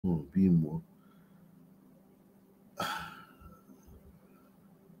Be more.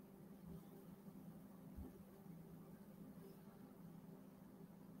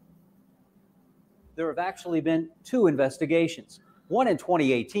 There have actually been 2 investigations, one in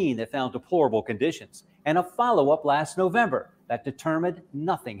 2018 that found deplorable conditions, and a follow-up last November that determined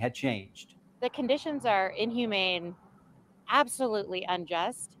nothing had changed. The conditions are inhumane, absolutely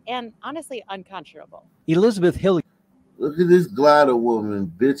unjust, and honestly unconscionable. Elizabeth Hilliard. Look at this glider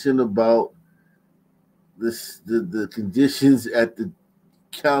woman bitching about the conditions at the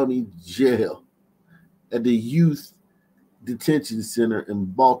county jail, at the youth detention center in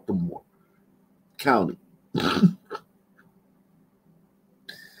Baltimore County.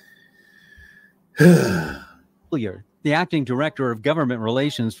 Hilliard, the acting director of government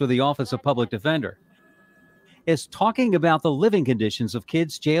relations for the Office of Public Defender, is talking about the living conditions of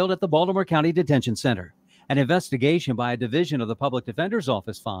kids jailed at the Baltimore County Detention Center. An investigation by a division of the Public Defender's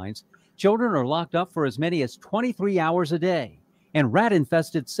Office finds children are locked up for as many as 23 hours a day in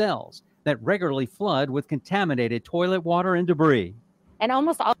rat-infested cells that regularly flood with contaminated toilet water and debris. And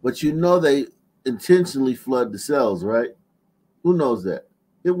almost all. But you know they intentionally flood the cells, right? Who knows that?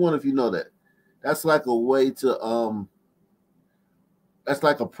 Hit one if you know that. That's like a way to that's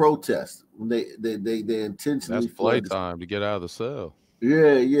like a protest when they intentionally. That's playtime to get out of the cell.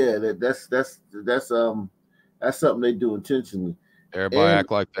 Yeah. That's something they do intentionally. Everybody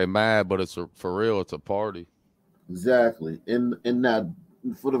act like they mad, but it's for real. It's a party. Exactly. And now,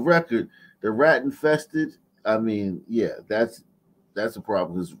 for the record, the rat infested. I mean, yeah, that's a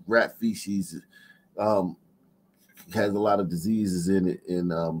problem because rat feces has a lot of diseases in it,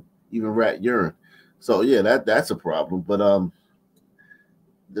 and even rat urine. So yeah, that's a problem. But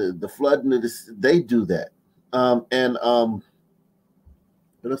the flooding of this, they do that. And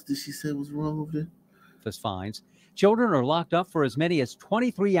what else did she say was wrong over there? This finds children are locked up for as many as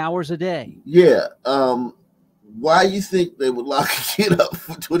 23 hours a day. Yeah. Why you think they would lock a kid up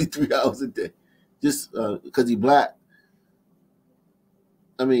for 23 hours a day? Just because he's black?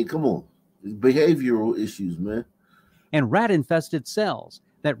 I mean, come on. Behavioral issues, man. And rat-infested cells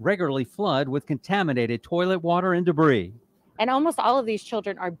that regularly flood with contaminated toilet water and debris. And almost all of these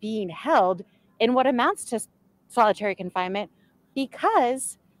children are being held in what amounts to solitary confinement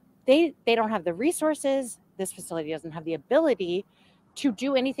because they don't have the resources. This facility doesn't have the ability to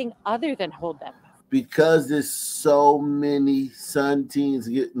do anything other than hold them. Because there's so many son teens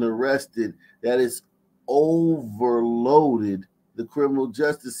getting arrested that it's overloaded the criminal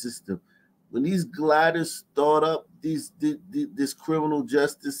justice system. When these gliders start up this criminal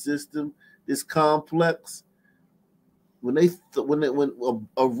justice system, this complex, when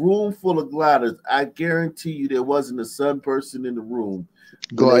a room full of gliders, I guarantee you there wasn't a son person in the room.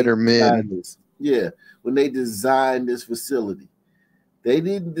 Glider men. Yeah, when they designed this facility, they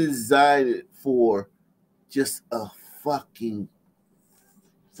didn't design it for just a fucking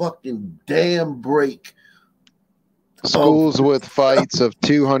dam break. Schools with fights of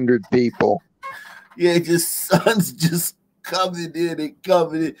 200 people. Yeah, just sons just coming in,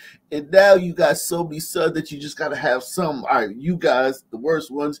 and now you got so many sons that you just gotta have some. All right, you guys, the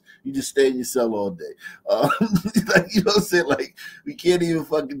worst ones, you just stay in your cell all day. Like, you know what I'm saying? Like, we can't even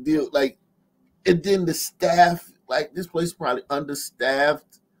fucking deal. Like, and then the staff, like, this place is probably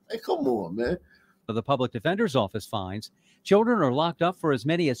understaffed. Like, come on, man. The Public Defender's Office finds children are locked up for as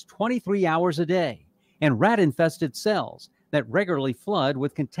many as 23 hours a day in rat-infested cells that regularly flood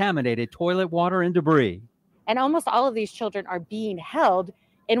with contaminated toilet water and debris. And almost all of these children are being held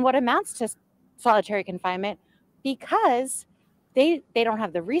in what amounts to solitary confinement because they don't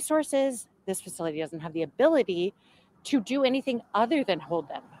have the resources. This facility doesn't have the ability to do anything other than hold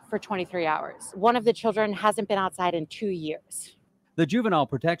them for 23 hours. One of the children hasn't been outside in 2 years. The Juvenile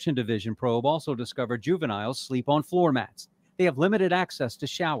Protection Division probe also discovered juveniles sleep on floor mats. They have limited access to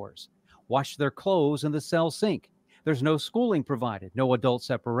showers, wash their clothes in the cell sink. There's no schooling provided, no adult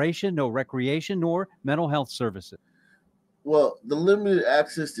separation, no recreation, nor mental health services. Well, the limited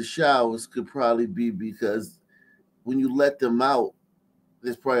access to showers could probably be because when you let them out,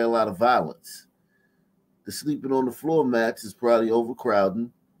 there's probably a lot of violence. The sleeping on the floor mats is probably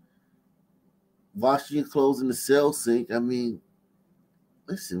overcrowding. Washing your clothes in the cell sink, I mean,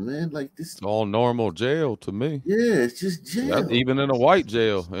 listen, man, like this. It's all normal jail to me. Yeah, it's just jail. Even in a white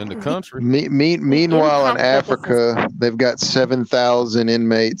jail in the country. Meanwhile, in Africa, they've got 7,000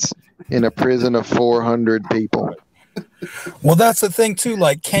 inmates in a prison of 400 people. Well, that's the thing too.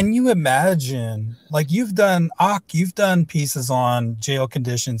 Like, can you imagine? Like, you've done pieces on jail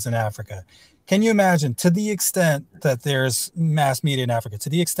conditions in Africa. Can you imagine, to the extent that there's mass media in Africa, to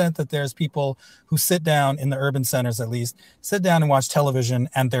the extent that there's people who sit down in the urban centers, at least, sit down and watch television,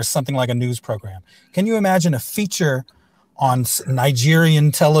 and there's something like a news program? Can you imagine a feature on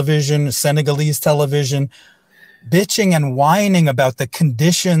Nigerian television, Senegalese television, bitching and whining about the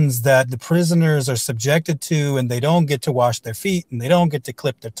conditions that the prisoners are subjected to, and they don't get to wash their feet, and they don't get to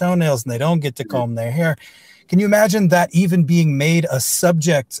clip their toenails, and they don't get to comb their hair? Can you imagine that even being made a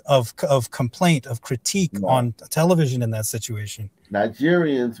subject of complaint, of critique on television in that situation?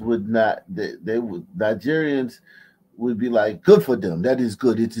 Nigerians would not. Nigerians would be like, good for them. That is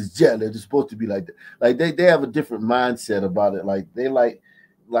good. It is jail. They're supposed to be like that. Like they have a different mindset about it. Like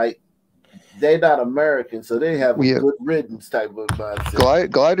they're not American, so they have a good riddance type of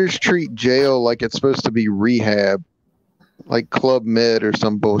mindset. Gliders treat jail like it's supposed to be rehab, like Club Med or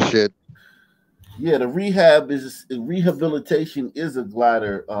some bullshit. Yeah, the rehabilitation is a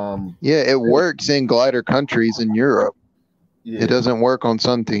glider. Yeah, it works in glider countries in Europe. Yeah. It doesn't work on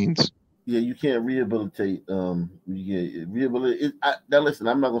Sunteens. Yeah, you can't rehabilitate. Now listen,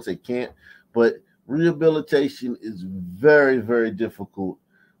 I'm not gonna say can't, but rehabilitation is very, very difficult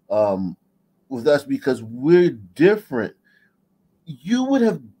with us because we're different. You would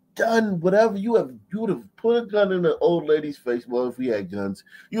have done whatever you would have put a gun in an old lady's face. Well, if we had guns,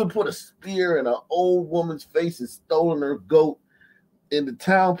 you would put a spear in an old woman's face and stolen her goat, and the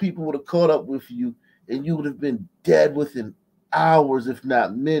town people would have caught up with you, and you would have been dead within hours, if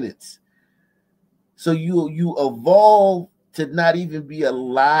not minutes. So you evolve to not even be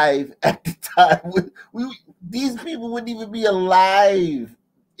alive at the time. These people wouldn't even be alive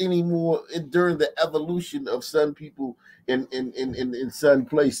anymore during the evolution of Sun people in Sun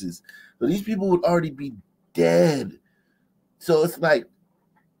places. So these people would already be dead. So it's like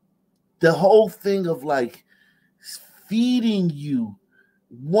the whole thing of like feeding you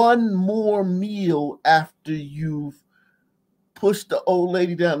one more meal after you've pushed the old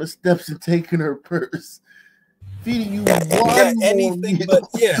lady down the steps and taken her purse. Feeding you one more meal. But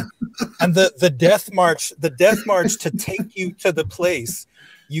and the death march to take you to the place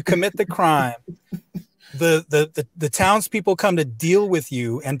you commit the crime. The townspeople come to deal with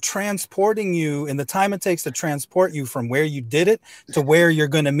you and transporting you in the time it takes to transport you from where you did it to where you're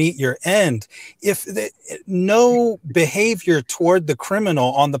going to meet your end. If no behavior toward the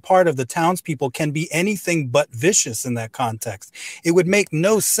criminal on the part of the townspeople can be anything but vicious in that context, it would make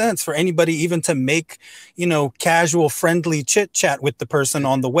no sense for anybody even to make, casual, friendly chit chat with the person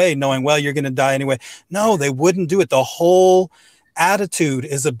on the way, knowing, well, you're going to die anyway. No, they wouldn't do it. The whole attitude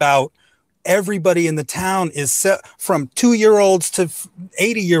is about everybody in the town is from 2-year-olds to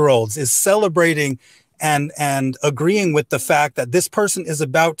 80-year-olds is celebrating and agreeing with the fact that this person is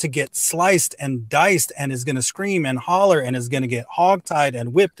about to get sliced and diced and is going to scream and holler and is going to get hogtied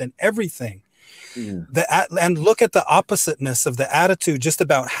and whipped and everything. And look at the oppositeness of the attitude just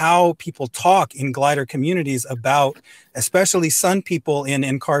about how people talk in glider communities about, especially Sun people in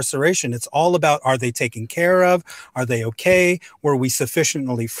incarceration. It's all about, are they taken care of? Are they okay? Were we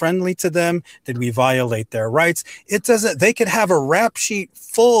sufficiently friendly to them? Did we violate their rights? It doesn't, they could have a rap sheet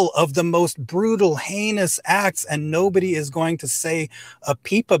full of the most brutal, heinous acts and nobody is going to say a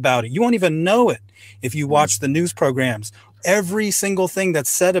peep about it. You won't even know it if you watch the news programs. Every single thing that's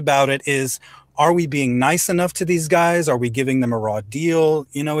said about it is, are we being nice enough to these guys? Are we giving them a raw deal?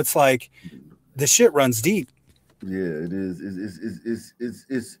 It's like the shit runs deep. Yeah, it is.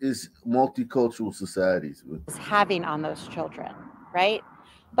 It's multicultural societies. It's having on those children, right?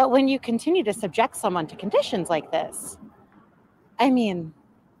 But when you continue to subject someone to conditions like this,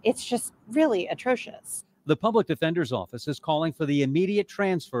 it's just really atrocious. The Public Defender's Office is calling for the immediate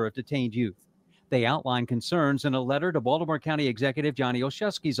transfer of detained youth. They outline concerns in a letter to Baltimore County Executive Johnny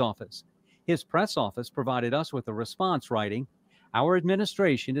Olszewski's office. His press office provided us with a response writing, "Our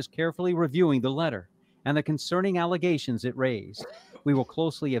administration is carefully reviewing the letter and the concerning allegations it raised. We will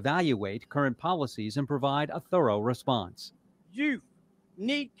closely evaluate current policies and provide a thorough response." Youth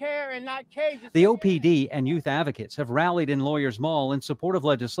need care and not cages. The OPD and youth advocates have rallied in Lawyers Mall in support of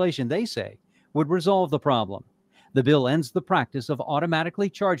legislation they say would resolve the problem. The bill ends the practice of automatically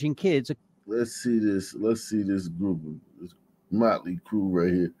charging kids. Let's see this group, this motley crew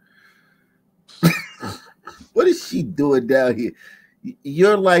right here. What is she doing down here?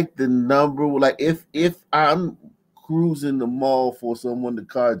 You're like the number, like if I'm cruising the mall for someone to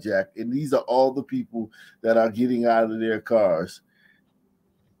carjack, and these are all the people that are getting out of their cars.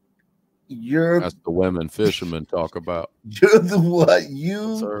 That's the women fishermen talk about. You're the what?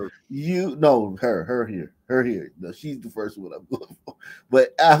 Her here. No, she's the first one I'm going for.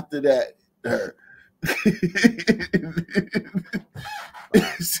 But after that, her.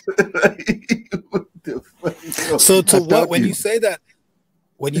 What the fuck? So to I what, told when you. you say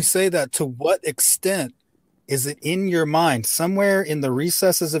that, to what extent is it in your mind, somewhere in the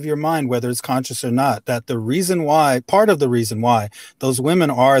recesses of your mind, whether it's conscious or not, that the reason why, part of the reason why those women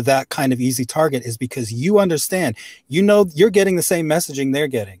are that kind of easy target is because you understand, you know, you're getting the same messaging they're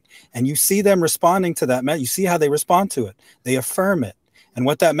getting, and you see them responding to that. You see how they respond to it. They affirm it. And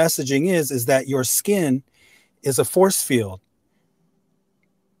what that messaging is that your skin is a force field.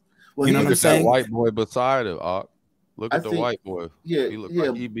 Well, You know here's what I'm the That thing. saying? white boy beside it, Look I at the think- white boy. Yeah, He look yeah.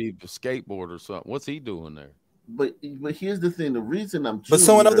 like he be a skateboard or something. What's he doing there? But here's the thing. The reason I'm But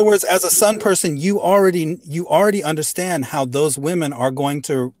so in choosing other her- words, as a Sun person, you already understand how those women are going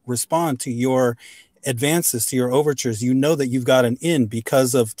to respond to your advances, to your overtures. You know that you've got an in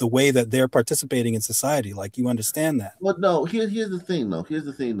because of the way that they're participating in society. Like, you understand that. Well, no. Here's the thing, though.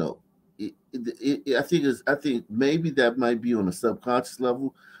 I think maybe that might be on a subconscious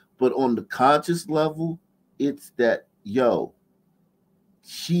level, but on the conscious level, it's that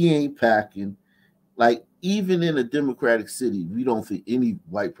she ain't packing. Like, even in a democratic city, we don't think any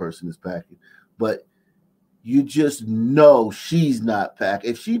white person is packing, but you just know she's not packing.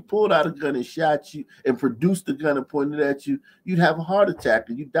 If she pulled out a gun and shot you and produced the gun and pointed at you, you'd have a heart attack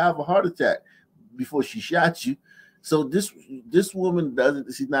and you'd die of a heart attack before she shot you. So this woman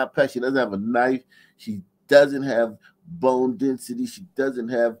she's not packed. She doesn't have a knife. She doesn't have bone density. She doesn't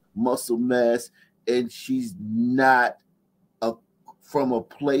have muscle mass, and she's not from a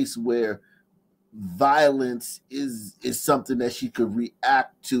place where violence is something that she could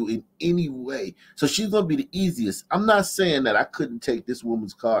react to in any way. So she's going to be the easiest. I'm not saying that I couldn't take this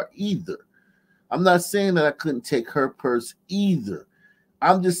woman's car either. I'm not saying that I couldn't take her purse either.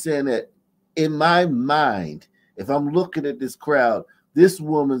 I'm just saying that in my mind, if I'm looking at this crowd, this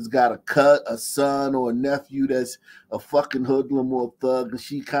woman's got a son or a nephew that's a fucking hoodlum or a thug, and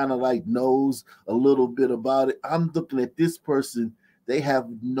she kind of like knows a little bit about it. I'm looking at this person. They have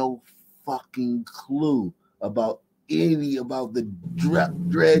no fucking clue about the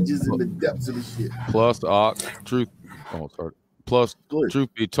dredges and the depths of the shit. Plus,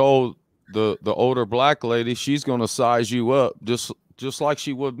 truth be told, the older black lady, she's gonna size you up just like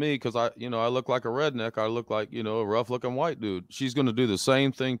she would me, because I look like a redneck. I look like, a rough looking white dude. She's gonna do the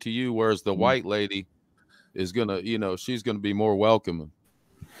same thing to you, whereas the white lady is gonna, she's gonna be more welcoming.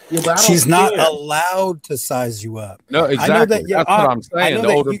 Yeah, but she's not allowed to size you up. No, exactly. I know that, that's what I'm saying. The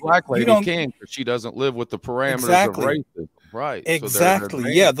older black lady don't, can, because she doesn't live with the parameters of racism. Right. Exactly.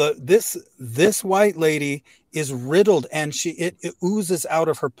 So this white lady is riddled, and it oozes out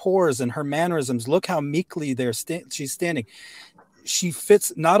of her pores and her mannerisms. Look how meekly she's standing. She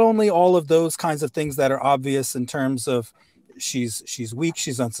fits not only all of those kinds of things that are obvious in terms of she's weak,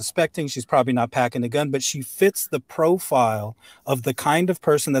 she's unsuspecting, she's probably not packing a gun, but she fits the profile of the kind of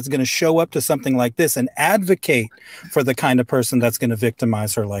person that's going to show up to something like this and advocate for the kind of person that's going to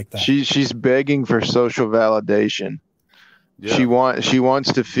victimize her like that. She's begging for social validation. Yeah. She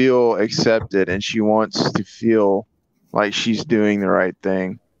wants to feel accepted, and she wants to feel like she's doing the right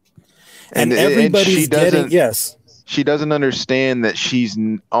thing. And everybody's getting, yes. She doesn't understand that she's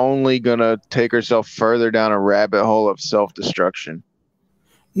only going to take herself further down a rabbit hole of self-destruction.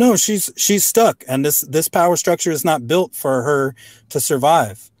 No, she's stuck, and this power structure is not built for her to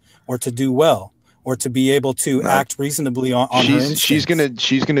survive or to do well or to be able to act reasonably on her instincts.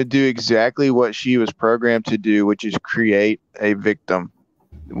 She's gonna do exactly what she was programmed to do, which is create a victim,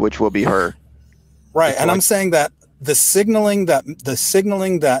 which will be her. Right, and I'm saying that the signaling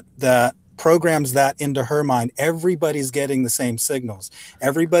that programs that into her mind, everybody's getting the same signals.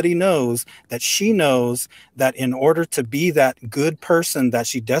 Everybody knows that she knows that in order to be that good person that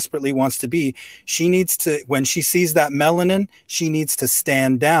she desperately wants to be, she needs to, when she sees that melanin, she needs to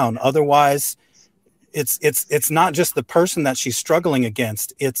stand down. Otherwise, it's not just the person that she's struggling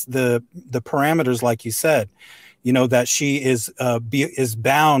against, it's the parameters, like you said, that she is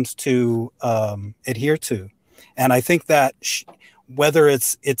bound to adhere to. And I think that whether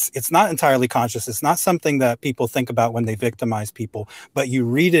it's not entirely conscious, it's not something that people think about when they victimize people, but you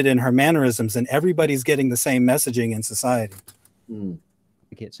read it in her mannerisms, and everybody's getting the same messaging in society.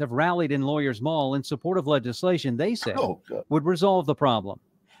 Advocates have rallied in Lawyers Mall in support of legislation they say would resolve the problem.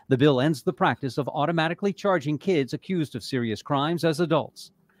 The bill ends the practice of automatically charging kids accused of serious crimes as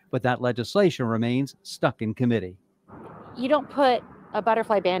adults, but that legislation remains stuck in committee. You don't put a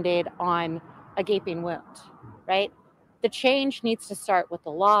butterfly Band-Aid on a gaping wound, right? The change needs to start with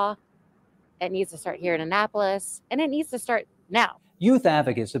the law. It needs to start here in Annapolis, and it needs to start now. Youth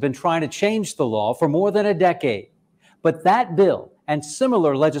advocates have been trying to change the law for more than a decade, but that bill and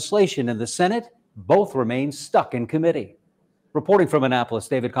similar legislation in the Senate both remain stuck in committee. Reporting from Annapolis,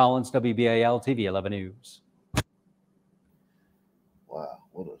 David Collins, WBAL TV 11 News. Wow,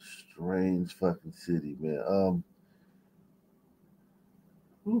 what a strange fucking city, man.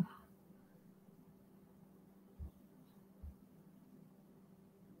 Whew.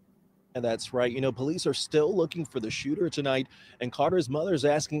 And that's right. You know, police are still looking for the shooter tonight, and Carter's mother is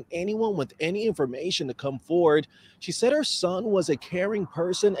asking anyone with any information to come forward. She said her son was a caring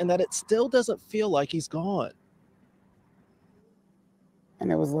person and that it still doesn't feel like he's gone.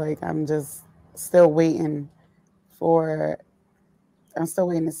 And it was like, I'm still waiting to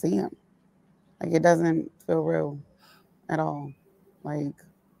see him. Like, it doesn't feel real at all. Like,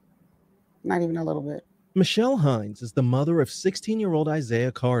 not even a little bit. Michelle Hines is the mother of 16-year-old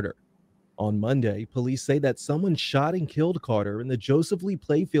Isaiah Carter. On Monday, police say that someone shot and killed Carter in the Joseph Lee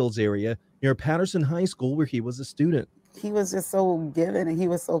Playfields area near Patterson High School, where he was a student. He was just so giving, and he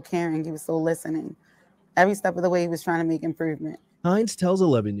was so caring. He was so listening. Every step of the way, he was trying to make improvement. Hines tells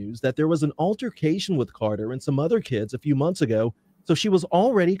 11 News that there was an altercation with Carter and some other kids a few months ago, so she was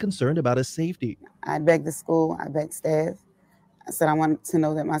already concerned about his safety. I begged the school, I begged staff. I said I wanted to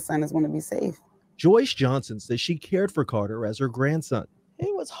know that my son is going to be safe. Joyce Johnson says she cared for Carter as her grandson.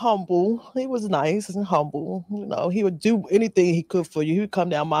 He was humble. He was nice and humble. You know, he would do anything he could for you. He would come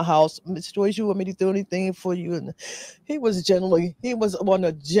down my house, Miss Joyce, you want me to do anything for you? And he was one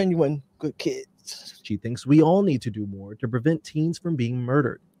of genuine good kids. She thinks we all need to do more to prevent teens from being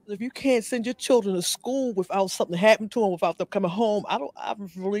murdered. If you can't send your children to school without something happening to them, without them coming home, I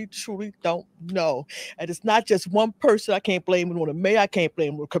really, truly don't know. And it's not just one person. I can't blame it on the mayor. I can't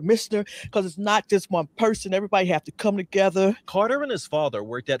blame it on the commissioner, because it's not just one person. Everybody have to come together. Carter and his father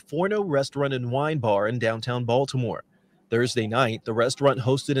worked at Forno Restaurant and Wine Bar in downtown Baltimore. Thursday night, the restaurant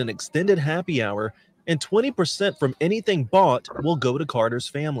hosted an extended happy hour, and 20% from anything bought will go to Carter's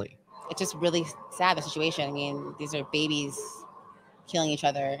family. It's just really sad, the situation. I mean, these are babies killing each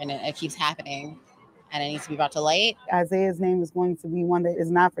other, and it keeps happening, and it needs to be brought to light. Isaiah's name is going to be one that is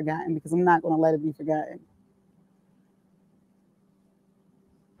not forgotten, because I'm not going to let it be forgotten.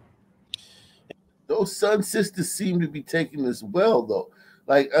 Those son sisters seem to be taking this well, though.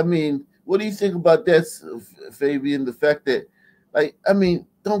 Like, I mean, what do you think about that, Fabian? The fact that, like, I mean,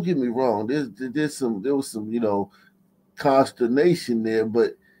 don't get me wrong. There was some, you know, consternation there,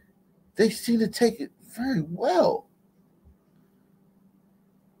 but they seem to take it very well.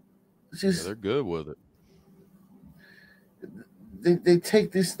 Just, they're good with it. They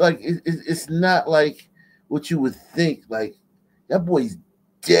take this like it's not like what you would think. Like, that boy's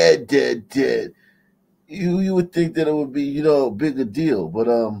dead. You would think that it would be, you know, a bigger deal, but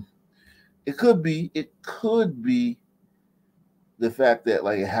it could be the fact that,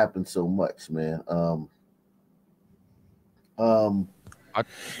 like, it happened so much, man. I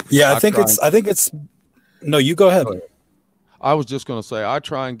think it's. No, you go ahead. I was just going to say, I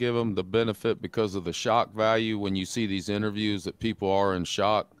try and give them the benefit because of the shock value when you see these interviews that people are in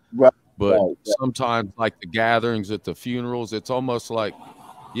shock. Right. But sometimes, like the gatherings at the funerals, it's almost like,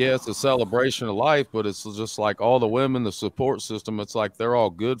 yeah, it's a celebration of life, but it's just like all the women, the support system, it's like they're all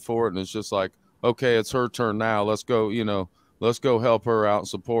good for it. And it's just like, okay, it's her turn now. Let's go, you know, let's go help her out and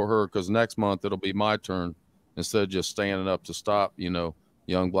support her, because next month it'll be my turn, instead of just standing up to stop, you know,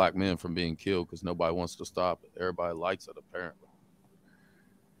 young black men from being killed, because nobody wants to stop it. Everybody likes it, apparently.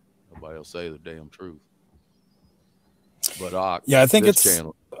 Nobody will say the damn truth. But I think it's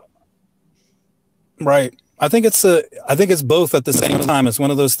channel. Right. I think it's both at the same time. It's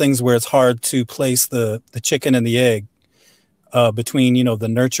one of those things where it's hard to place the chicken and the egg between, you know, the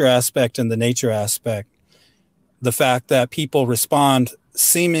nurture aspect and the nature aspect. The fact that people respond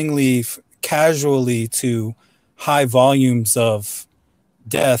seemingly casually to high volumes of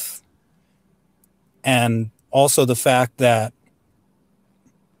death, and also the fact that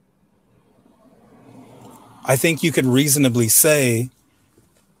I think you could reasonably say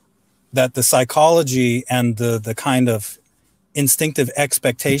that the psychology and the kind of instinctive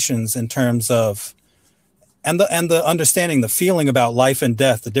expectations in terms of and the understanding, the feeling about life and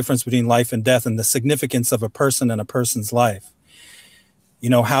death, the difference between life and death, and the significance of a person and a person's life,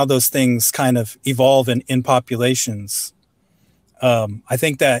 you know, how those things kind of evolve in populations. I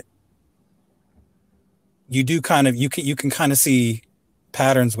think that you do kind of, you can kind of see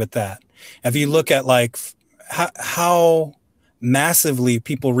patterns with that. If you look at like how massively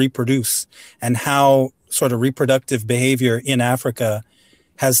people reproduce and how sort of reproductive behavior in Africa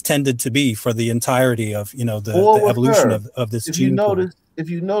has tended to be for the entirety of, you know, the evolution of this gene pool. If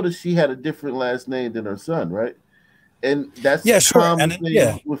you notice, she had a different last name than her son, right? And that's sure. And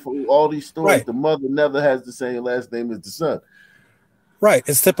with all these stories, right. The mother never has the same last name as the son. Right.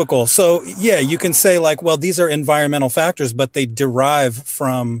 It's typical. So yeah, you can say like, well, these are environmental factors, but they derive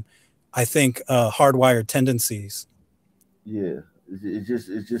from, I think, hardwired tendencies. Yeah. It's just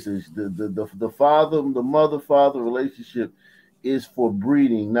the father, the mother-father relationship is for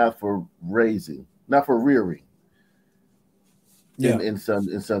breeding, not for raising, not for rearing. Yeah. In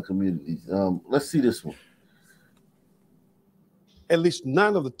some communities. Let's see this one. At least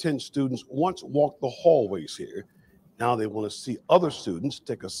 9 of the 10 students once walked the hallways here. Now they want to see other students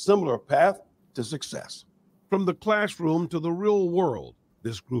take a similar path to success. From the classroom to the real world,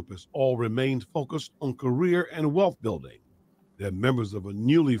 this group has all remained focused on career and wealth building. They're members of a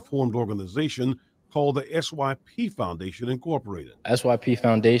newly formed organization called the SYP Foundation Incorporated. SYP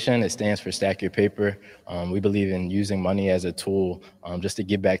Foundation, it stands for Stack Your Paper. We believe in using money as a tool just to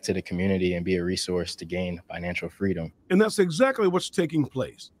give back to the community and be a resource to gain financial freedom. And that's exactly what's taking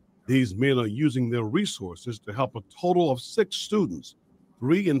place. These men are using their resources to help a total of 6 students,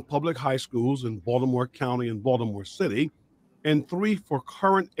 3 in public high schools in Baltimore County and Baltimore City, and 3 for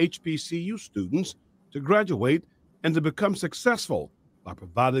current HBCU students to graduate and to become successful by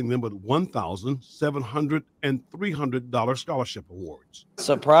providing them with $1,700 and $300 scholarship awards.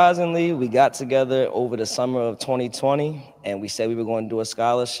 Surprisingly, we got together over the summer of 2020, and we said we were going to do a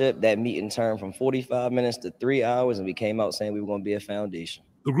scholarship. That meeting turned from 45 minutes to 3 hours, and we came out saying we were going to be a foundation.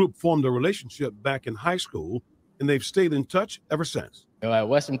 The group formed a relationship back in high school, and they've stayed in touch ever since. You know, at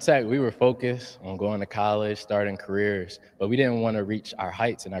Western Tech, we were focused on going to college, starting careers, but we didn't want to reach our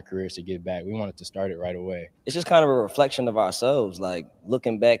heights in our careers to give back. We wanted to start it right away. It's just kind of a reflection of ourselves, like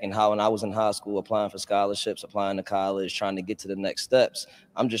looking back and how when I was in high school, applying for scholarships, applying to college, trying to get to the next steps.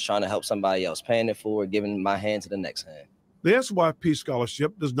 I'm just trying to help somebody else, paying it forward, giving my hand to the next hand. The SYP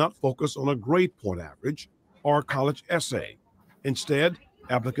scholarship does not focus on a grade point average or a college essay. Instead,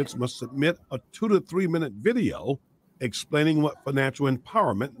 applicants must submit a 2 to 3 minute video explaining what financial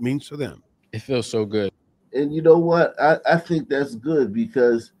empowerment means to them. It feels so good. And you know what? I think that's good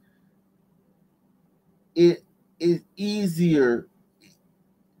because it is easier.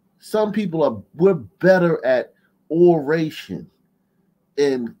 Some people we're better at oration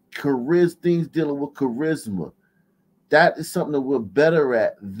and things dealing with charisma. That is something that we're better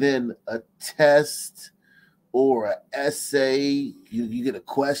at than a test or an essay. You get a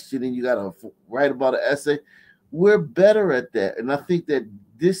question and you got to write about an essay. We're better at that. And I think that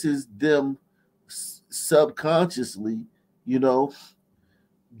this is them subconsciously,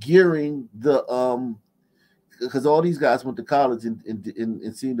 gearing the because all these guys went to college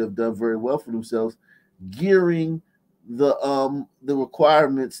and seem to have done very well for themselves, gearing the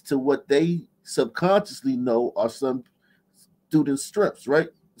requirements to what they subconsciously know are some students' strengths, right,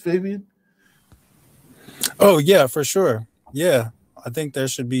 Fabian? Oh yeah, for sure. Yeah, I think there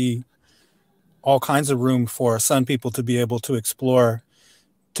should be all kinds of room for some people to be able to explore,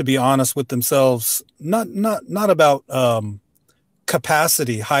 to be honest with themselves, not about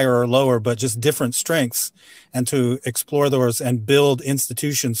capacity, higher or lower, but just different strengths, and to explore those and build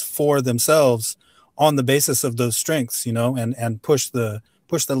institutions for themselves on the basis of those strengths, and push the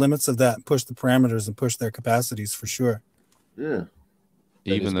limits of that, push the parameters, and push their capacities for sure. Yeah.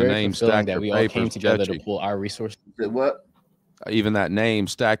 Even the name Stack that Your we all Paper came is together catchy. to pull our resources. What? Even that name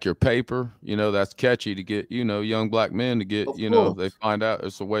Stack Your Paper, that's catchy to get, young black men to get, they find out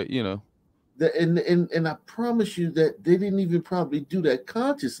it's a way, And I promise you that they didn't even probably do that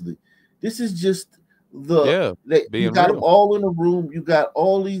consciously. This is just you got them all in a room. You got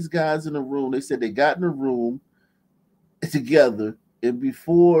all these guys in a room. They said they got in a room together, and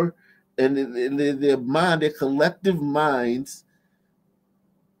before, and in their mind, their collective minds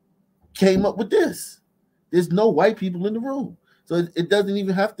came up with this. There's no white people in the room. So it doesn't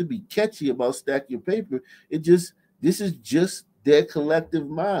even have to be catchy about Stack Your Paper. This is just their collective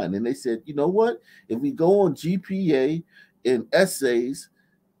mind. And they said, you know what? If we go on GPA and essays,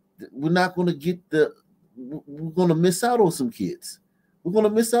 we're not going to we're going to miss out on some kids. We're going to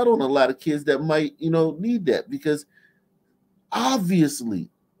miss out on a lot of kids that might, need that, because obviously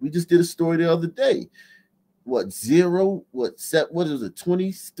we just did a story the other day.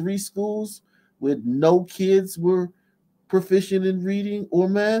 23 schools where no kids were proficient in reading or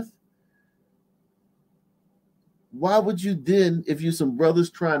math? Why would you then, if you're some brothers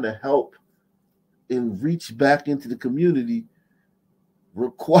trying to help and reach back into the community,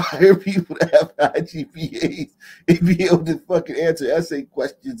 require people to have high GPAs and be able to fucking answer essay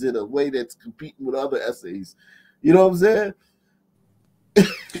questions in a way that's competing with other essays? You know what I'm saying?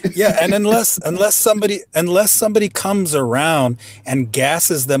 Yeah, and unless somebody comes around and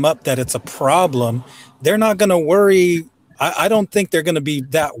gasses them up that it's a problem, they're not going to worry I don't think they're going to be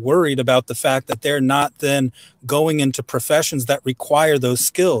that worried about the fact that they're not then going into professions that require those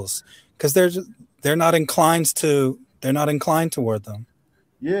skills, because they're not inclined toward them.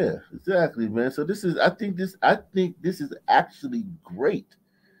 Yeah, exactly, man. So I think this is actually great.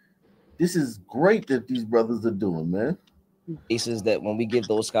 This is great that these brothers are doing, man. Cases that when we give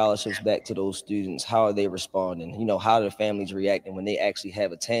those scholarships back to those students, how are they responding? You know, how are their families reacting when they actually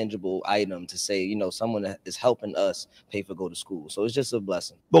have a tangible item to say, you know, someone that is helping us pay for go to school. So it's just a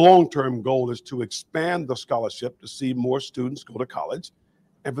blessing. The long-term goal is to expand the scholarship to see more students go to college.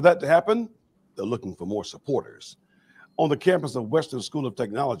 And for that to happen, they're looking for more supporters. On the campus of Western School of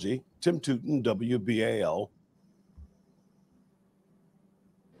Technology, Tim Tootin, WBAL.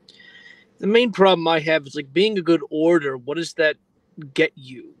 The main problem I have is like being a good orator. What does that get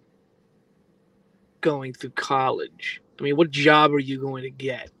you going through college? I mean, what job are you going to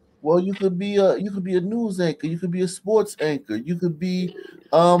get? Well, you could be a news anchor, you could be a sports anchor, you could be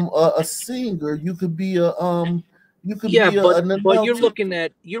a singer, you could be but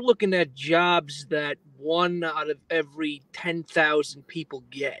you're looking at jobs that 1 out of every 10,000 people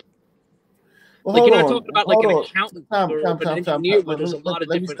get. Well, like, you're not hold on, talking about like hold an on. accountant Time, or time, an time, engineer time. where there's a lot of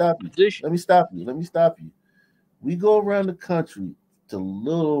Let me different stop you. positions. Let me stop you. We go around the country to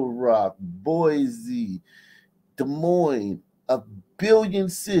Little Rock, Boise, Des Moines, a billion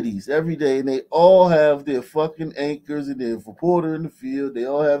cities every day, and they all have their fucking anchors and their reporter in the field. They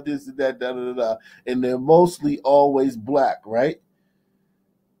all have this and that, and they're mostly always black, right?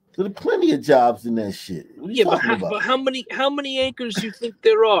 So there's plenty of jobs in that shit. What are you talking about? But how many anchors do you think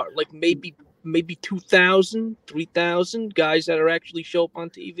there are? Like maybe 2,000, 3,000 guys that are actually show up on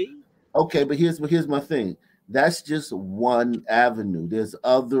TV? Okay, but here's my thing. That's just one avenue. There's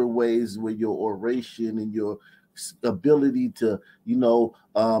other ways where your oration and your ability to,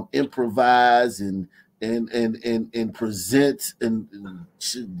 improvise and present and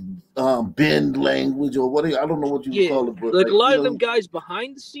bend language or whatever. I don't know what you would call it, but like a lot of them guys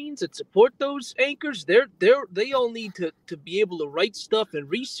behind the scenes that support those anchors, they all need to be able to write stuff and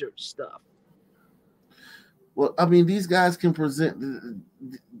research stuff. Well, I mean, these guys can present.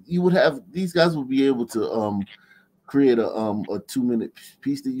 These guys will be able to create a 2-minute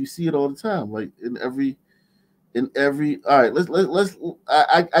piece that you see it all the time, like in every. All right, let's.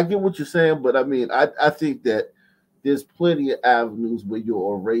 I get what you're saying, but I mean, I think that there's plenty of avenues where your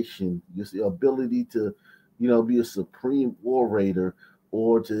oration, your ability to, be a supreme orator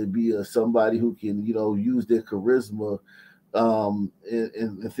or to be somebody who can, use their charisma,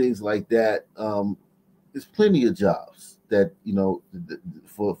 and things like that. There's plenty of jobs that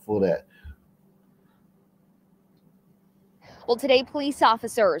for that. Well, today, police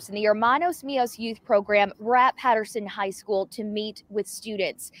officers in the Hermanos Mios youth program were at Patterson High School to meet with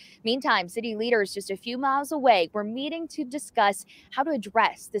students. Meantime, city leaders just a few miles away were meeting to discuss how to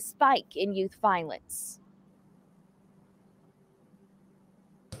address the spike in youth violence.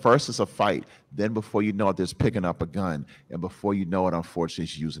 First, it's a fight. Then before you know it, there's picking up a gun. And before you know it, unfortunately,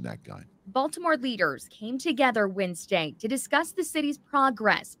 she's using that gun. Baltimore leaders came together Wednesday to discuss the city's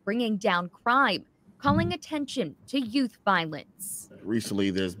progress, bringing down crime, calling attention to youth violence. Recently,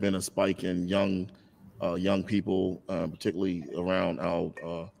 there's been a spike in young people, particularly around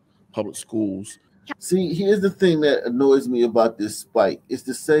our public schools. See, here's the thing that annoys me about this spike. It's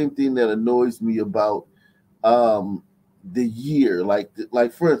the same thing that annoys me about the year. Like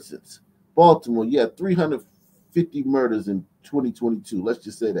for instance, Baltimore, 350 murders in 2022. Let's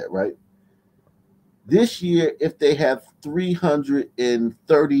just say that, right? This year, if they have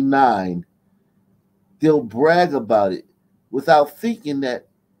 339, they'll brag about it without thinking that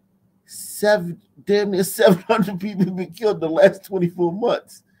damn near 700 people have been killed in the last 24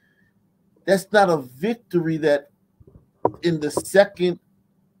 months. That's not a victory that in the second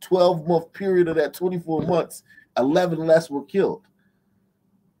 12-month period of that 24 months, 11 less were killed.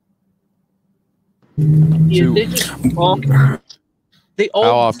 How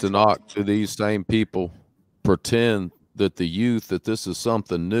often do these same people pretend that the youth, that this is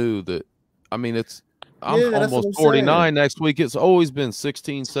something new? That, I mean, I'm almost 49 next week. It's always been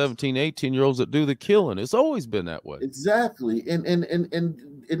 16, 17, 18-year-olds that do the killing. It's always been that way. Exactly. And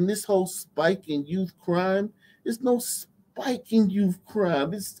in this whole spike in youth crime, there's no spike in youth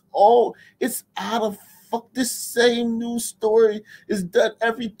crime. It's out of fuck. This same news story is done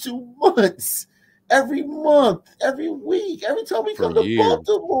every 2 months. Every month, every week, every time we come to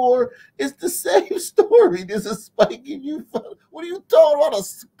Baltimore, it's the same story. There's a spike in youth. What are you talking about? A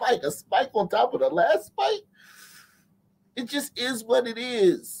spike? A spike on top of the last spike? It just is what it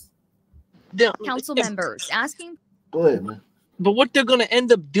is. Council members asking. Go ahead, man. But what they're going to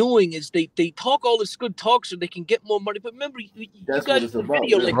end up doing is they talk all this good talk so they can get more money. But remember, you guys did a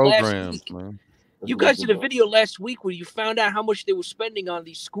video like last week. Man. You guys did a video last week where you found out how much they were spending on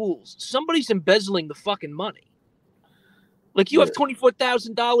these schools. Somebody's embezzling the fucking money. Like, you have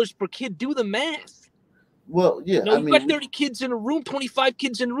 $24,000 per kid. Do the math. Well, yeah. You got 30 kids in a room, 25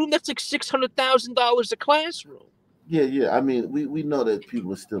 kids in a room. That's like $600,000 a classroom. Yeah. I mean, we know that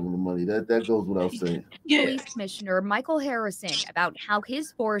people are stealing the money. That goes without saying. Police Commissioner Michael Harrison about how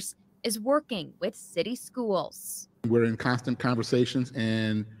his force is working with city schools. We're in constant conversations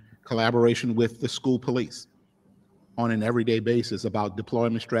and collaboration with the school police on an everyday basis about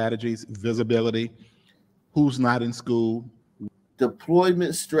deployment strategies, visibility, who's not in school.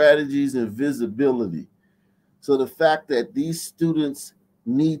 Deployment strategies and visibility. So the fact that these students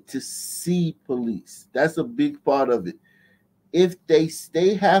need to see police, that's a big part of it. If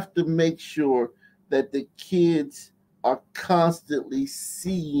they have to make sure that the kids are constantly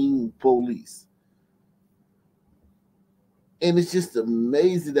seeing police. And it's just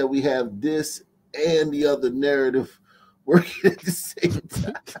amazing that we have this and the other narrative working at the same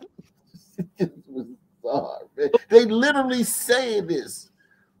time. It was bizarre, man. They literally say this.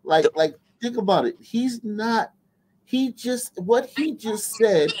 Like think about it. What he just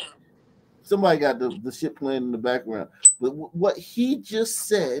said, somebody got the shit playing in the background. But what he just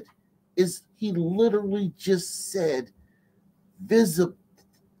said is he literally just said visible.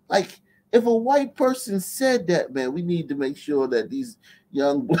 Like, if a white person said that, man, we need to make sure that these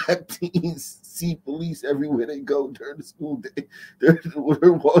young black teens see police everywhere they go during the school day,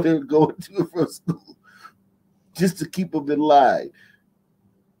 while they're going to and from school, just to keep them in line.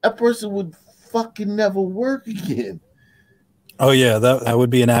 That person would fucking never work again. Oh yeah, that would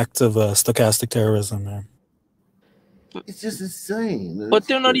be an act of stochastic terrorism, man. It's just insane. But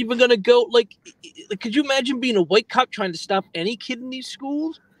they're not even gonna go. Like, could you imagine being a white cop trying to stop any kid in these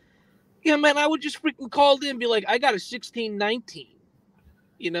schools? Yeah, man, I would just freaking call in and be like, I got a 1619.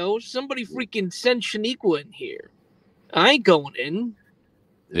 You know, somebody freaking send Shaniqua in here. I ain't going in.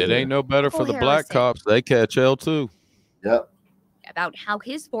 It ain't no better for the black cops. They catch hell too. Yep. About how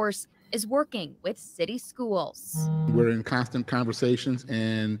his force is working with city schools. We're in constant conversations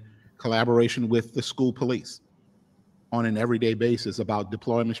and collaboration with the school police on an everyday basis about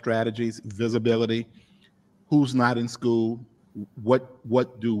deployment strategies, visibility, who's not in school,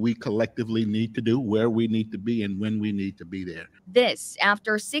 what do we collectively need to do, where we need to be, and when we need to be there. This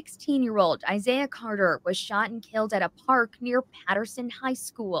after 16-year-old Isaiah Carter was shot and killed at a park near Patterson High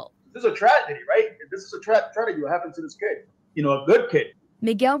School. This is a tragedy, right? This is a tragedy what happened to this kid. You know, a good kid.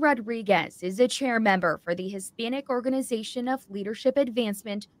 Miguel Rodriguez is a chair member for the Hispanic Organization of Leadership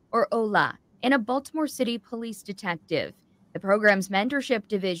Advancement, or OLA, and a Baltimore City police detective. The program's mentorship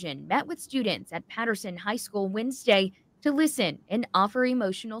division met with students at Patterson High School Wednesday to listen and offer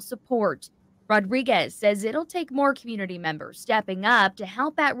emotional support. Rodriguez says it'll take more community members stepping up to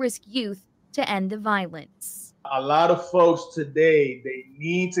help at-risk youth to end the violence. A lot of folks today, they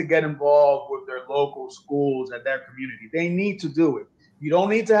need to get involved with their local schools and their community. They need to do it. You don't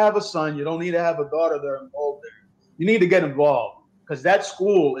need to have a son. You don't need to have a daughter that are involved there. You need to get involved because that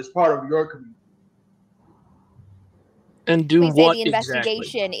school is part of your community. And do Please what say the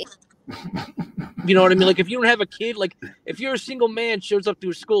investigation. You know what I mean? Like, if you don't have a kid, like, if you're a single man shows up to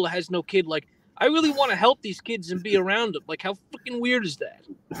a school that has no kid, like, I really want to help these kids and be around them. Like, how freaking weird is that?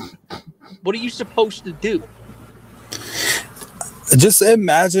 What are you supposed to do? Just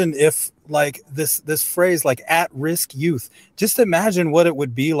imagine if, like, this phrase, like, at-risk youth, just imagine what it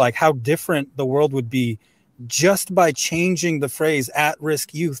would be like, how different the world would be just by changing the phrase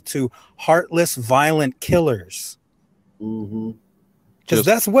at-risk youth to heartless, violent killers. Mm-hmm. Because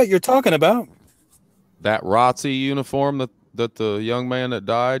that's what you're talking about. That ROTC uniform that the young man that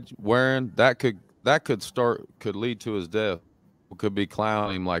died wearing, that could lead to his death. Could be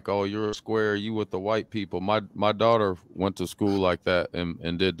clowning him like, oh, you're a square, you with the white people. My daughter went to school like that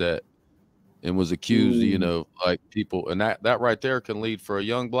and did that and was accused, you know, like people, and that right there can lead, for a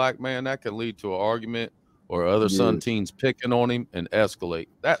young black man, that can lead to an argument or other son teens picking on him and escalate.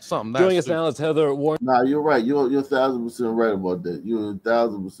 That's something that's joining us now is Heather Warren. Nah, you're right. You're 1,000% right about that. You're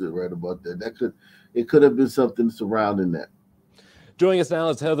 1,000% right about that. It could have been something surrounding that. Joining us now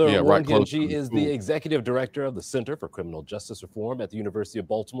is Heather Warren. Right, she is the executive director of the Center for Criminal Justice Reform at the University of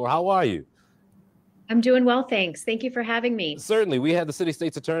Baltimore. How are you? I'm doing well, thanks. Thank you for having me. Certainly. We had the city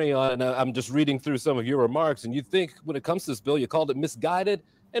state's attorney on, and I'm just reading through some of your remarks, and you think when it comes to this bill, you called it misguided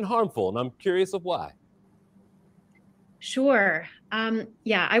and harmful, and I'm curious of why. Sure. I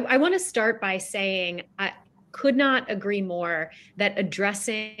want to start by saying could not agree more that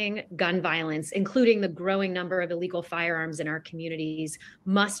addressing gun violence, including the growing number of illegal firearms in our communities,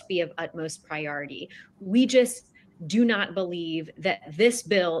 must be of utmost priority. We just do not believe that this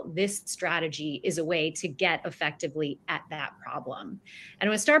bill, this strategy is a way to get effectively at that problem. And I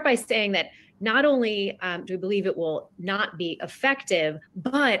want to start by saying that not only do we believe it will not be effective,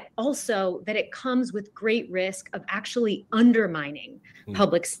 but also that it comes with great risk of actually undermining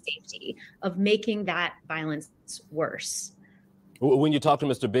public safety, of making that violence worse. When you talk to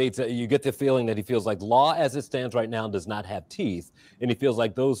Mr. Bates, you get the feeling that he feels like law as it stands right now does not have teeth. And he feels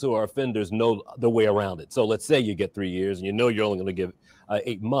like those who are offenders know the way around it. So let's say you get 3 years and you know you're only going to give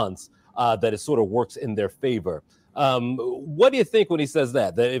 8 months, that it sort of works in their favor. What do you think when he says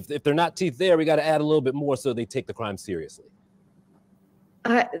that? That if they're not teeth there, we got to add a little bit more so they take the crime seriously?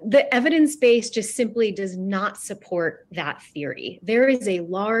 The evidence base just simply does not support that theory. There is a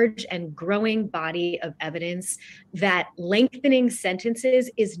large and growing body of evidence that lengthening sentences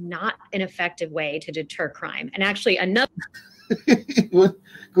is not an effective way to deter crime. And actually, another.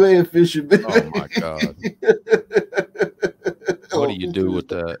 Go ahead, Fisher. Oh my God! What do you do with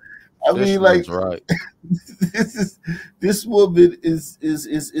that? I mean, like, right. This woman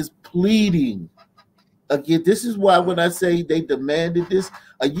is pleading. Again, this is why when I say they demanded this,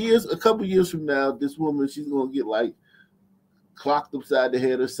 a couple years from now, this woman, she's gonna get like clocked upside the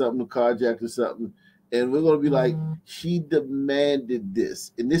head or something, carjacked or something, and we're gonna be like, she demanded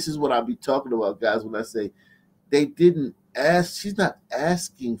this. And this is what I'll be talking about, guys, when I say they didn't ask. She's not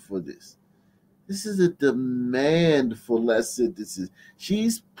asking for this. This is a demand for less sentences.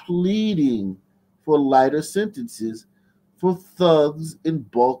 She's pleading for lighter sentences for thugs in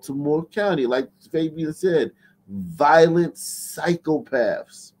Baltimore County, like Fabian said, violent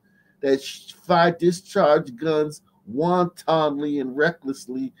psychopaths that discharge guns wantonly and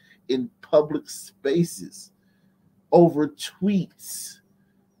recklessly in public spaces over tweets.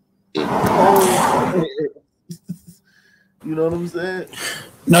 You know what I'm saying?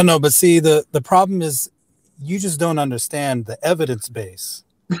 No, but see, the problem is you just don't understand the evidence base.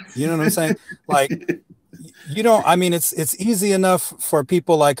 You know what I'm saying? Like, you don't, I mean, it's easy enough for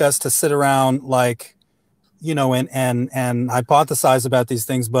people like us to sit around, like, you know, and hypothesize about these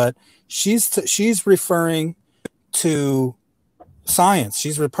things, but she's referring to science.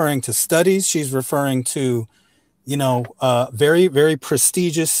 She's referring to studies. She's referring to, you know, very, very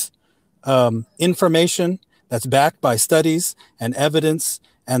prestigious information that's backed by studies and evidence.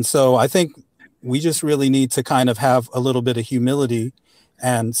 And so I think we just really need to kind of have a little bit of humility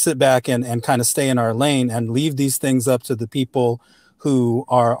and sit back and kind of stay in our lane and leave these things up to the people who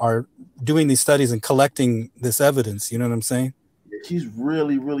are doing these studies and collecting this evidence. You know what I'm saying? She's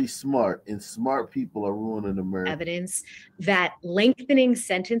really, really smart, and smart people are ruining America. Evidence that lengthening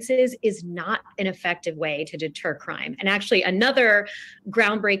sentences is not an effective way to deter crime. And actually, another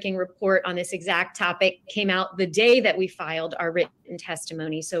groundbreaking report on this exact topic came out the day that we filed our written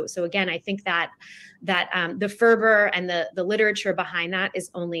testimony. So again, I think that the fervor and the literature behind that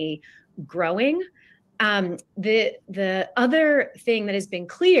is only growing. The other thing that has been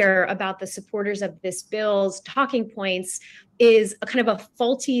clear about the supporters of this bill's talking points is a kind of a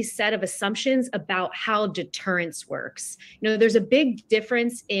faulty set of assumptions about how deterrence works. You know, there's a big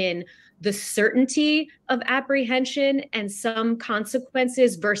difference in the certainty of apprehension and some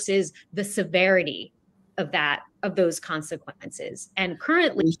consequences versus the severity of those consequences. And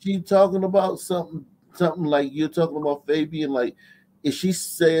currently, is she talking about something like you're talking about, Fabian? Like, is she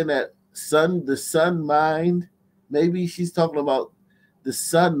saying that the son mind? Maybe she's talking about the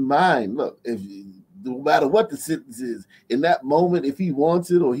son mind. Look, if no matter what the sentence is, in that moment, if he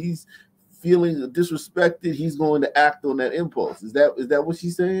wants it or he's feeling disrespected, he's going to act on that impulse. Is that what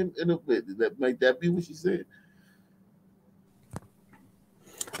she's saying? Might that be what she's saying?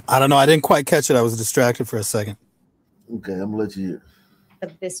 I don't know. I didn't quite catch it. I was distracted for a second. Okay, I'm gonna let you hear.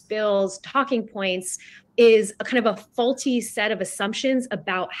 Of this bill's talking points is a kind of a faulty set of assumptions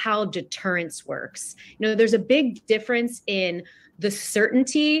about how deterrence works. You know, there's a big difference in the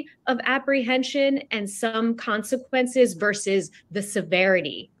certainty of apprehension and some consequences versus the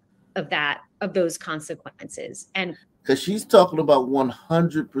severity of those consequences. And because she's talking about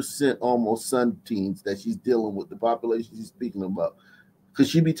 100% almost son teens that she's dealing with, the population she's speaking about. Could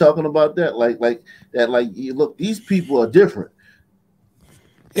she be talking about that? Like look, these people are different.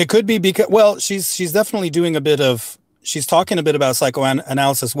 It could be because, well, she's definitely doing she's talking a bit about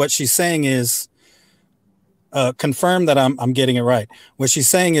psychoanalysis. What she's saying is, confirm that I'm getting it right. What she's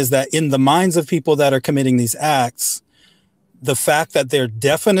saying is that in the minds of people that are committing these acts, the fact that they're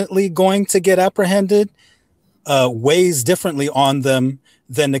definitely going to get apprehended weighs differently on them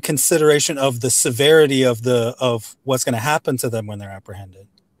than the consideration of the severity of what's going to happen to them when they're apprehended.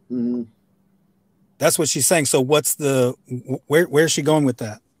 Mhm. That's what she's saying. So what's where's she going with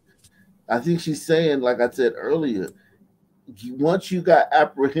that? I think she's saying, like I said earlier, once you got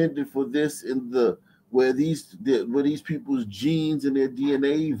apprehended for this where these people's genes and their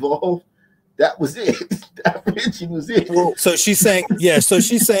DNA evolved, that was it. The apprehension was it. So she's saying, so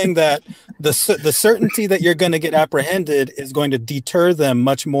she's saying that the certainty that you're going to get apprehended is going to deter them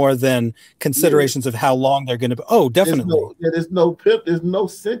much more than considerations of how long they're going to be. Oh, definitely. There's no pimp. There's no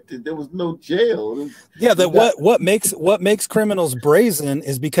sentence. There was no jail. What makes criminals brazen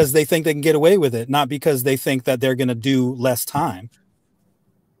is because they think they can get away with it, not because they think that they're going to do less time.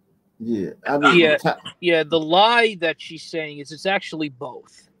 Yeah, I mean, The lie that she's saying is it's actually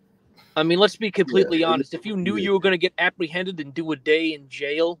both. I mean, let's be completely honest. If you knew you were going to get apprehended and do a day in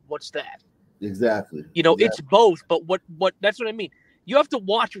jail, what's that? Exactly. It's both. But what that's what I mean. You have to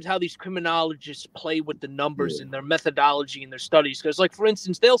watch with how these criminologists play with the numbers and their methodology and their studies. Because, like, for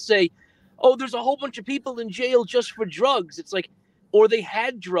instance, they'll say, oh, there's a whole bunch of people in jail just for drugs. It's like, or they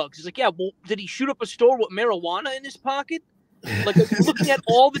had drugs. It's like, yeah, well, did he shoot up a store with marijuana in his pocket? Like, looking at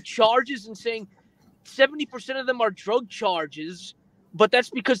all the charges and saying 70% of them are drug charges, but that's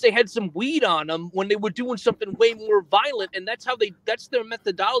because they had some weed on them when they were doing something way more violent, and that's their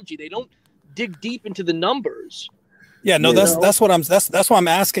methodology. They don't dig deep into the numbers. Yeah, no, that's why I'm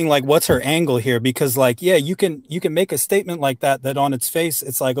asking, like, what's her angle here? Because, like, yeah, you can make a statement like that on its face,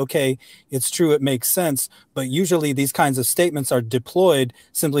 it's like, okay, it's true, it makes sense. But usually these kinds of statements are deployed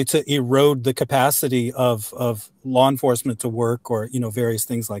simply to erode the capacity of law enforcement to work, or, various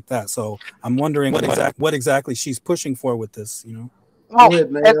things like that. So I'm wondering what exactly she's pushing for with this, Go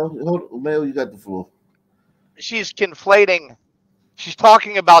ahead, Mayo. Mayo, you got the floor. She's conflating. She's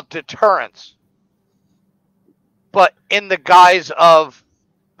talking about deterrence, but in the guise of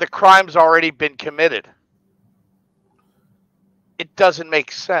the crime's already been committed. It doesn't make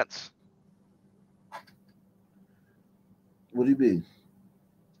sense. What do you mean?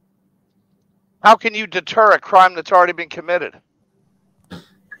 How can you deter a crime that's already been committed?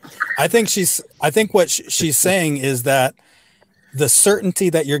 I think what she's saying is that the certainty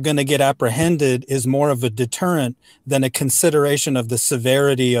that you're going to get apprehended is more of a deterrent than a consideration of the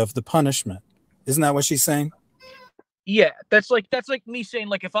severity of the punishment. Isn't that what she's saying? Yeah, that's like me saying,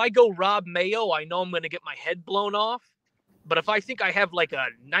 like, if I go rob Mayo, I know I'm going to get my head blown off. But if I think I have like a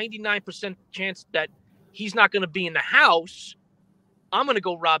 99% chance that he's not going to be in the house, I'm going to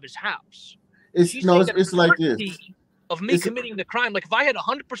go rob his house. It's like this. Of me committing the crime, like if I had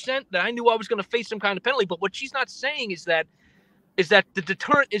 100% that I knew I was going to face some kind of penalty, but what she's not saying is that the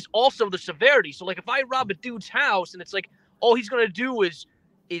deterrent is also the severity. So, like, if I rob a dude's house and it's like all he's going to do is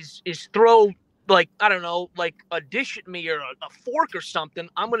throw, like, I don't know, like a dish at me or a fork or something,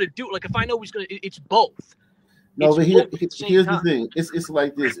 I'm going to do it. Like, if I know he's going to, it's both. No, but here's the thing. It's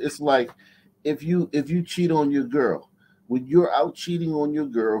like this. It's like if you cheat on your girl, when you're out cheating on your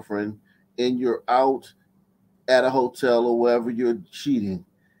girlfriend and you're out at a hotel or wherever you're cheating,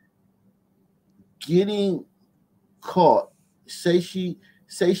 getting caught. Say she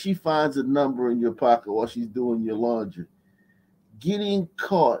finds a number in your pocket while she's doing your laundry. Getting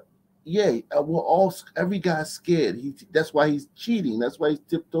caught, every guy's scared. That's why he's cheating. That's why he's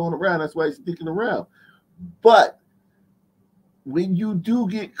tiptoeing around. That's why he's sticking around. But when you do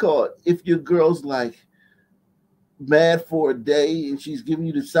get caught, if your girl's like mad for a day and she's giving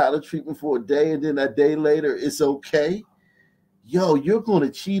you the silent treatment for a day, and then a day later it's okay, you're going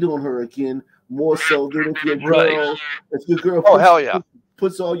to cheat on her again. More so than if your girl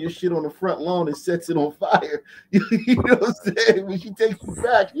puts all your shit on the front lawn and sets it on fire. You know what I'm saying? When she takes you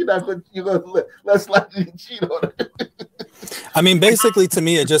back, you're gonna less likely to cheat on her. I mean, basically, to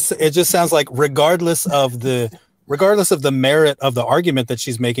me, it just sounds like regardless of the merit of the argument that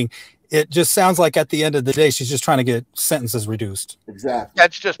she's making, it just sounds like at the end of the day, she's just trying to get sentences reduced. Exactly.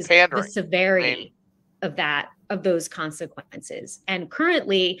 That's just pandering. The severity of those consequences. And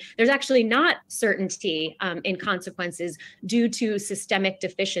currently, there's actually not certainty in consequences due to systemic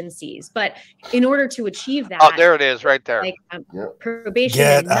deficiencies. But in order to achieve that, there it is, right there. Like probation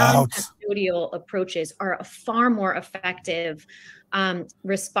and non-custodial approaches are a far more effective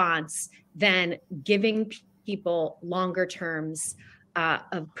response than giving people longer terms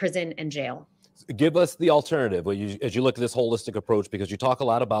of prison and jail. Give us the alternative as you look at this holistic approach, because you talk a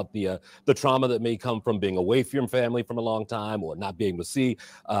lot about the trauma that may come from being away from your family from a long time, or not being able to see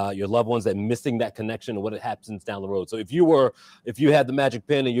your loved ones, and missing that connection and what happens down the road. So if you had the magic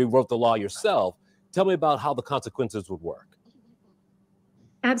pen and you wrote the law yourself, tell me about how the consequences would work.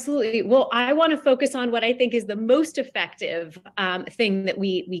 Absolutely. Well, I want to focus on what I think is the most effective thing that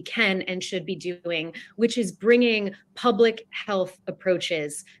we can and should be doing, which is bringing public health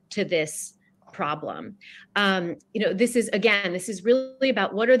approaches to this problem. This is really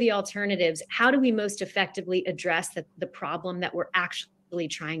about what are the alternatives? How do we most effectively address the problem that we're actually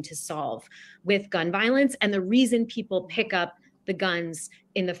trying to solve with gun violence and the reason people pick up the guns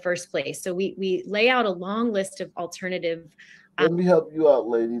in the first place? So we lay out a long list of alternative. Let me help you out,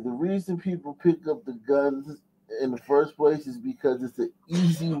 lady. The reason people pick up the guns in the first place is because it's an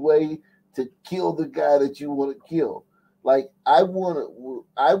easy way to kill the guy that you want to kill. Like, I want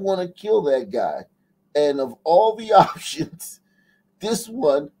to kill that guy, and of all the options, this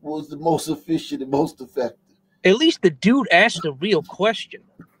one was the most efficient and most effective. At least the dude asked a real question.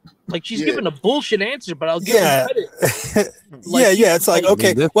 Like, she's giving a bullshit answer, but I'll give him credit. It's like,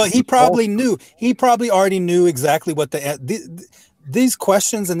 okay, well, he probably knew. He probably already knew exactly what these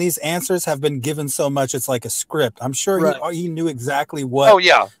questions and these answers have been given so much. It's like a script. I'm sure he knew exactly what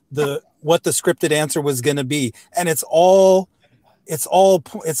the scripted answer was going to be, and it's all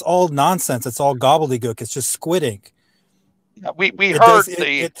nonsense. It's all gobbledygook. It's just squid ink.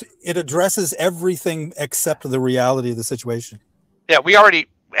 It addresses everything except the reality of the situation. Yeah, we already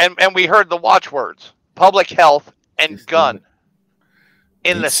and we heard the watchwords: public health and gun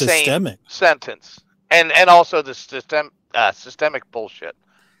in the same sentence, and also the systemic bullshit,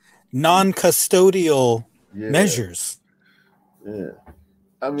 non-custodial measures. Yeah,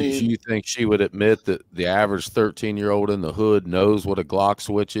 I mean, do you think she would admit that the average 13-year-old in the hood knows what a Glock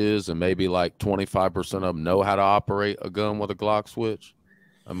switch is, and maybe like 25% of them know how to operate a gun with a Glock switch?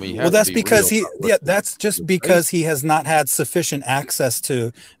 I mean, well, that's because that's just because he has not had sufficient access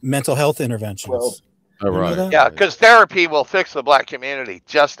to mental health interventions. Right. Yeah, because therapy will fix the black community.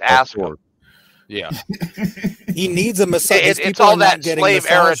 Just ask him. Yeah. He needs a massage. It's all that slave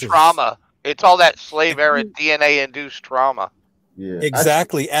era trauma. It's all that slave era DNA induced trauma. Yeah,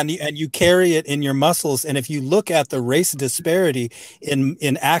 exactly. And you carry it in your muscles. And if you look at the race disparity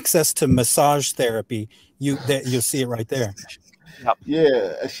in access to massage therapy, you'll see it right there.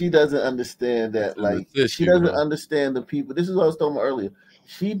 Yeah, she doesn't understand that. Like, she doesn't understand the people. This is what I was talking about earlier.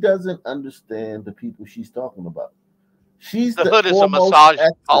 She doesn't understand the people she's talking about. She's the hood is a massage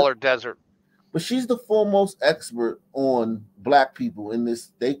collar desert. But she's the foremost expert on black people in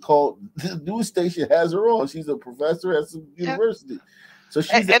this. They call the news station has her on. She's a professor at some university. So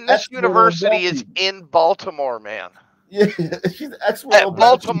she's and this university is in Baltimore, man. Yeah, she's an expert.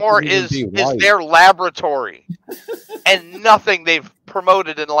 Baltimore is their laboratory, and nothing they've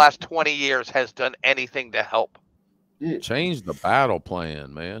promoted in the last 20 years has done anything to help. Change the battle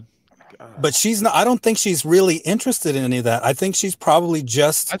plan, man. But she's not. I don't think she's really interested in any of that. I think she's probably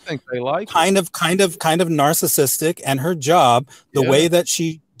just. I think they like kind of narcissistic, and her job, the way that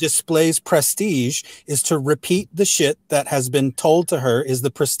she displays prestige, is to repeat the shit that has been told to her is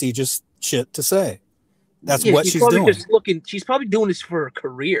the prestigious shit to say. That's what she's doing. She's probably doing this for her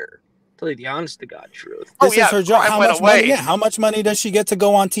career. Tell you the honest to God truth. This is her job. How much money does she get to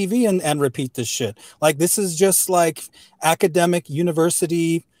go on TV and repeat this shit? Like, this is just like academic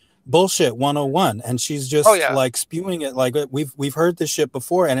university bullshit 101, and she's just like spewing it. Like, we've heard this shit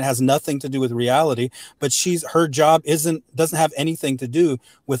before, and it has nothing to do with reality. But her job doesn't have anything to do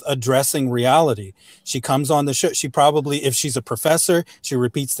with addressing reality. She comes on the show. She probably, if she's a professor, she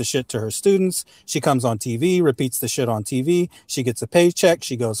repeats the shit to her students. She comes on TV, repeats the shit on TV. She gets a paycheck.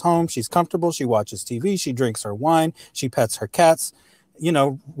 She goes home. She's comfortable. She watches TV. She drinks her wine. She pets her cats.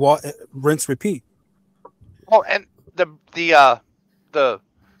 Rinse, repeat. Oh, and the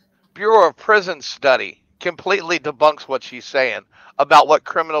Bureau of Prisons study completely debunks what she's saying about what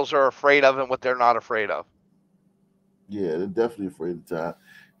criminals are afraid of and what they're not afraid of. Yeah, they're definitely afraid of time.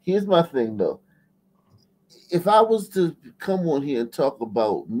 Here's my thing, though. If I was to come on here and talk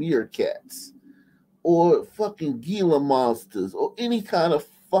about meerkats or fucking Gila monsters or any kind of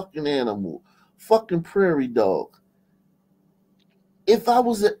fucking animal, fucking prairie dog, if I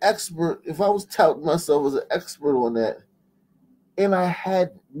was an expert, if I was touting myself as an expert on that, and I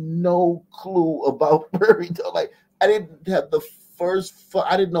had no clue about prairie dog, like, I didn't have the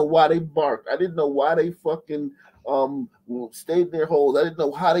I didn't know why they barked. I didn't know why they fucking stayed in their holes. I didn't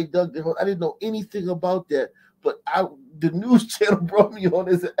know how they dug their holes. I didn't know anything about that. But the news channel brought me on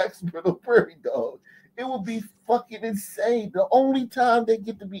as an expert on prairie dogs. It would be fucking insane. The only time they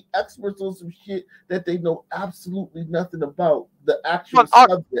get to be experts on some shit that they know absolutely nothing about, the actual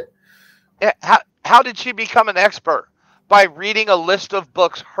subject. How did she become an expert? By reading a list of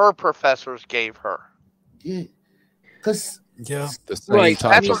books her professors gave her. Yeah. Because right.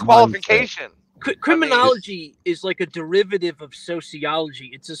 That's her qualification. criminology is like a derivative of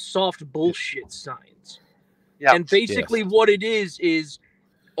sociology. It's a soft bullshit science. Yeah. And basically what it is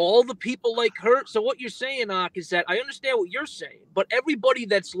all the people like her. So what you're saying, Ak, is that I understand what you're saying, but everybody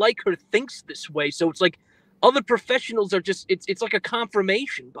that's like her thinks this way. So it's like other professionals are just, it's like a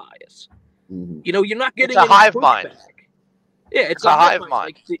confirmation bias. You know, you're not getting It's a any hive pushback. mind. Yeah, it's a hive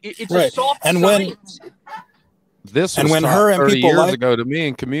mind. Like, it's a soft science. This And was when taught her and 30 people years like- ago to me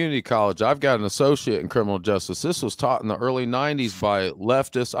in community college. I've got an associate in criminal justice. This was taught in the early 90s by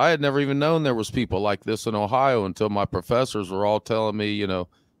leftists. I had never even known there was people like this in Ohio until my professors were all telling me, you know,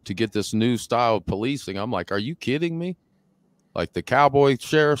 to get this new style of policing. I'm like, are you kidding me? Like the cowboy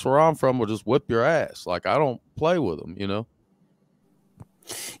sheriffs where I'm from will just whip your ass. Like I don't play with them, you know?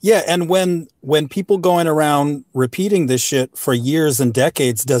 Yeah, and when people going around repeating this shit for years and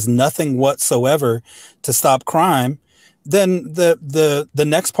decades does nothing whatsoever to stop crime, then the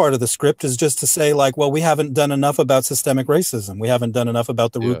next part of the script is just to say like, well, we haven't done enough about systemic racism. We haven't done enough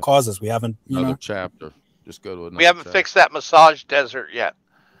about the root causes. We haven't, Another chapter. Just go to another We haven't chapter. fixed that massage desert yet.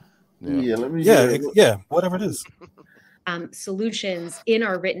 Yeah, whatever it is. Solutions in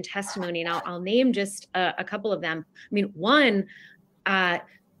our written testimony, and I'll name just a couple of them. I mean, one,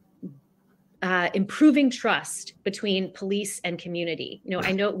 improving trust between police and community. You know,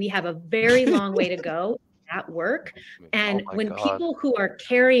 I know we have a very long way to go at work, and when people who are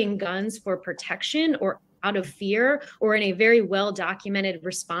carrying guns for protection or out of fear or in a very well documented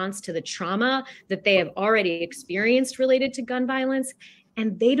response to the trauma that they have already experienced related to gun violence,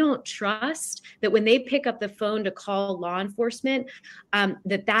 and they don't trust that when they pick up the phone to call law enforcement,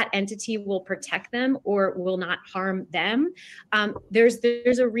 that entity will protect them or will not harm them. There's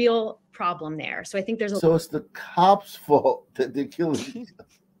a real problem there. So I think there's So it's the cops' fault that they're killing.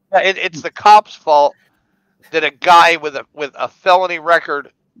 Yeah, it's the cops' fault that a guy with a felony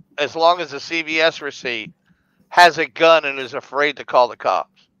record, as long as a CVS receipt, has a gun and is afraid to call the cops.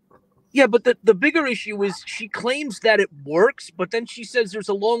 Yeah, but the bigger issue is she claims that it works, but then she says there's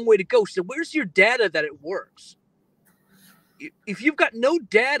a long way to go. So where's your data that it works? If you've got no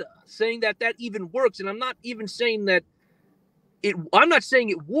data saying that even works, and I'm not even saying that I'm not saying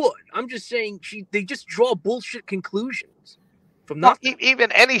it would. I'm just saying they just draw bullshit conclusions from nothing.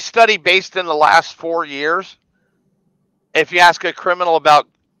 Even any study based in the last 4 years, if you ask a criminal about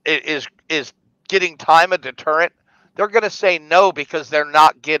is getting time a deterrent, they're going to say no because they're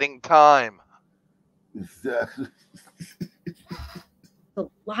not getting time. Exactly. A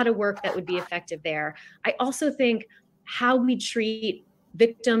lot of work that would be effective there. I also think how we treat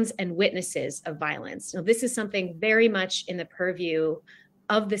victims and witnesses of violence. Now, this is something very much in the purview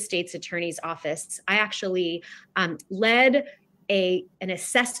of the state's attorney's office. I actually led an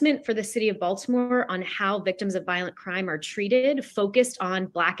assessment for the city of Baltimore on how victims of violent crime are treated, focused on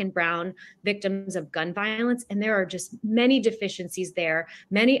Black and brown victims of gun violence. And there are just many deficiencies there,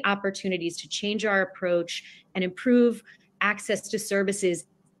 many opportunities to change our approach and improve access to services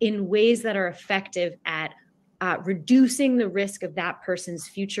in ways that are effective at reducing the risk of that person's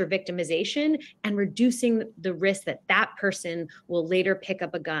future victimization and reducing the risk that that person will later pick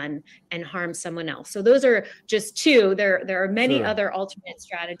up a gun and harm someone else. So those are just two. There are many other alternate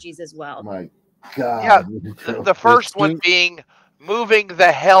strategies as well. My God. Yeah, the first one being moving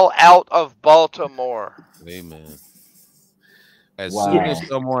the hell out of Baltimore. Amen. As soon as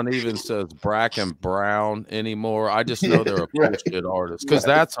someone even says Bracken Brown anymore, I just know they're a bullshit artist because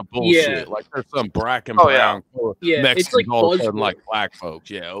that's a bullshit. Yeah. Like there's some Bracken Brown Mexicans it's like all of a sudden buzzword. like black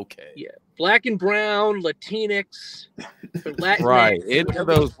folks. Yeah, okay. Yeah, Black and brown, Latinx, Latinx, Right. Any of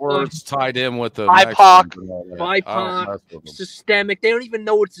those words tied in with the BIPOC, BIPOC, systemic. They don't even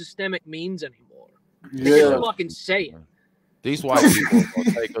know what systemic means anymore. They just fucking say it. These white people are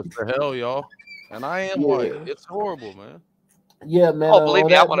gonna take us to hell, y'all. And I am white. It's horrible, man. Yeah, man. Oh, believe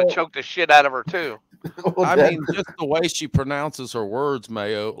me, I want to choke the shit out of her too. I mean, just the way she pronounces her words,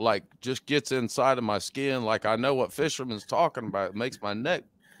 Mayo, like just gets inside of my skin. Like I know what Fisherman's talking about. It makes my neck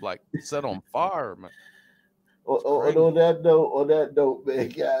like set on fire, man. On that note, man,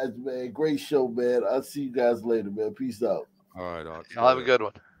 guys, man, great show, man. I'll see you guys later, man. Peace out. All right, I'll have a good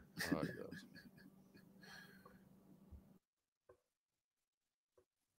one. All right,